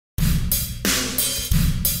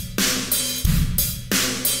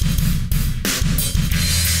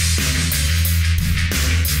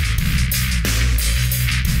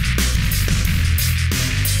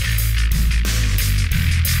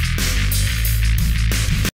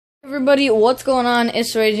everybody, what's going on?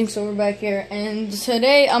 It's Raging Silverback here, and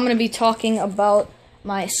today I'm going to be talking about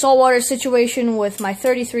my saltwater situation with my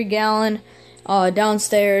 33-gallon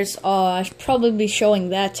downstairs. I should probably be showing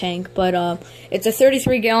that tank, but it's a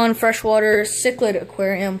 33-gallon freshwater cichlid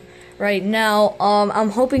aquarium right now. I'm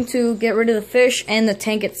hoping to get rid of the fish and the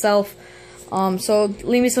tank itself, so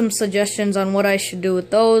leave me some suggestions on what I should do with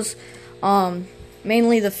those.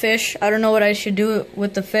 Mainly the fish. I don't know what I should do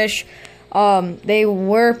with the fish. They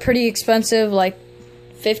were pretty expensive, like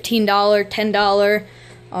 $15, $10,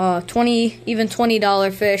 $20, even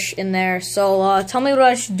 $20 fish in there. So tell me what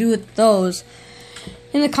I should do with those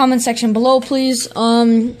in the comment section below, please.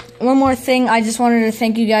 One more thing, I just wanted to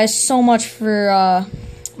thank you guys so much for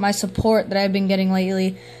my support that I've been getting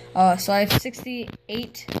lately. So I have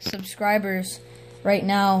 68 subscribers right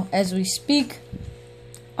now as we speak.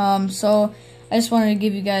 So I just wanted to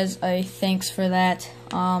give you guys a thanks for that.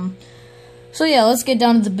 So yeah, let's get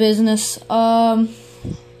down to the business.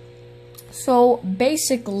 So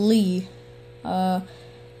basically, I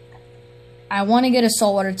want to get a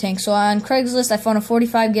saltwater tank. So on Craigslist, I found a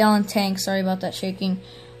 45-gallon tank. Sorry about that shaking.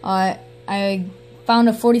 I found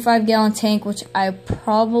a 45-gallon tank, which I'm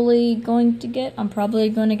probably going to get.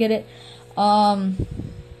 it.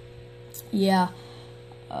 Yeah.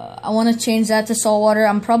 I want to change that to saltwater.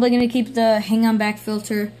 I'm probably going to keep the hang-on back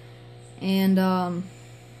filter, and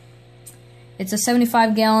it's a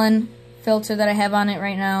 75-gallon filter that I have on it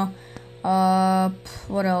right now.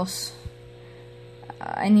 What else?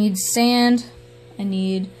 I need sand.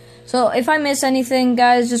 So if I miss anything,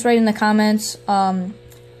 guys, just write in the comments.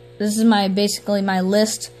 This is basically my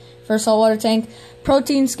list for a saltwater tank: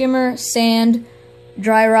 protein skimmer, sand,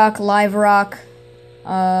 dry rock, live rock.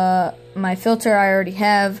 My filter I already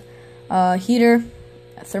have, heater,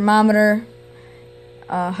 thermometer,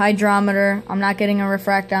 hydrometer. I'm not getting a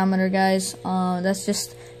refractometer, guys. That's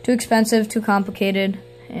just too expensive, too complicated,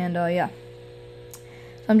 and yeah.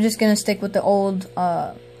 So I'm just gonna stick with the old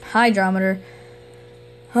hydrometer.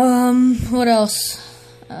 What else?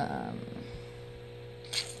 I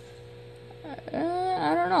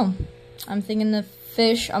don't know. I'm thinking the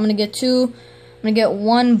fish. I'm gonna get two. I'm gonna get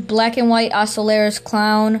one black and white Ocellaris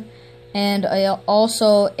clown, and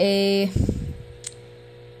also a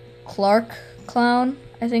Clark clown,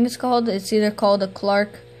 I think it's called. It's either called a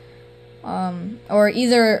Clark or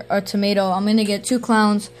either a tomato. I'm gonna get two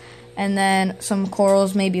clowns and then some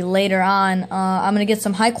corals maybe later on. I'm gonna get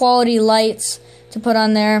some high quality lights to put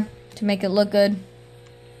on there to make it look good.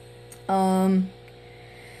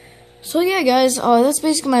 So yeah, guys, that's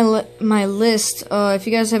basically my list. If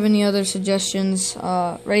you guys have any other suggestions,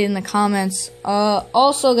 write in the comments.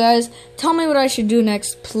 Also, guys, tell me what I should do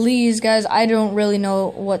next, please, guys. I don't really know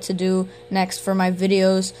what to do next for my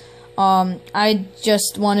videos. I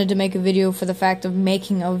just wanted to make a video for the fact of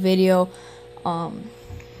making a video.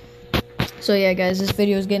 So yeah, guys, this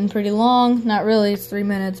video is getting pretty long. Not really, it's 3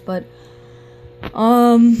 minutes, but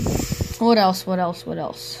what else?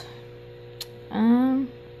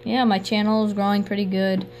 Yeah, my channel is growing pretty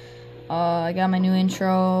good. I got my new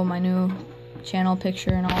intro, my new channel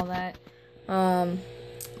picture, and all that.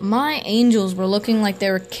 My angels were looking like they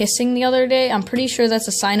were kissing the other day. I'm pretty sure that's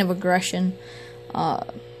a sign of aggression.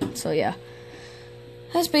 So yeah,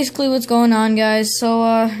 that's basically what's going on, guys. So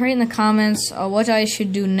write in the comments what I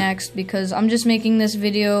should do next, because I'm just making this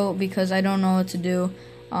video because I don't know what to do,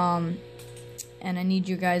 and I need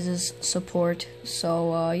your guys' support.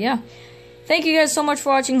 So yeah. Thank you guys so much for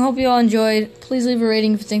watching. Hope you all enjoyed. Please leave a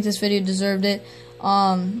rating if you think this video deserved it.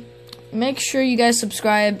 Make sure you guys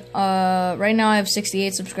subscribe. Right now I have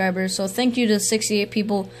 68 subscribers, so thank you to 68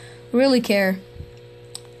 people who really care.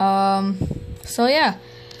 So yeah.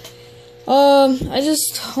 I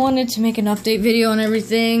just wanted to make an update video on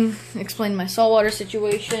everything, explain my saltwater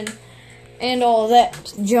situation, and all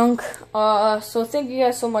that junk. So thank you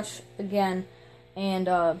guys so much again, and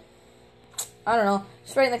I don't know,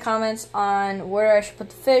 just write in the comments on where I should put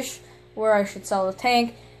the fish, where I should sell the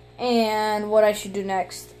tank, and what I should do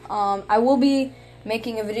next. I will be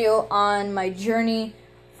making a video on my journey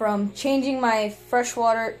from changing my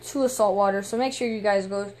freshwater to a saltwater, so make sure you guys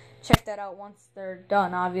go check that out once they're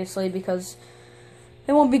done, obviously, because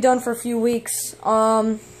they won't be done for a few weeks.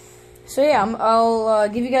 So yeah, I'll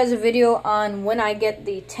give you guys a video on when I get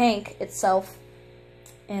the tank itself,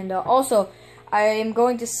 and also, I am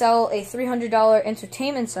going to sell a $300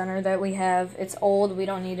 entertainment center that we have. It's old, we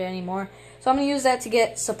don't need it anymore. So I'm going to use that to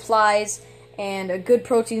get supplies and a good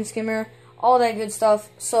protein skimmer, all that good stuff.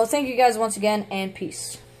 So thank you guys once again, and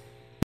peace.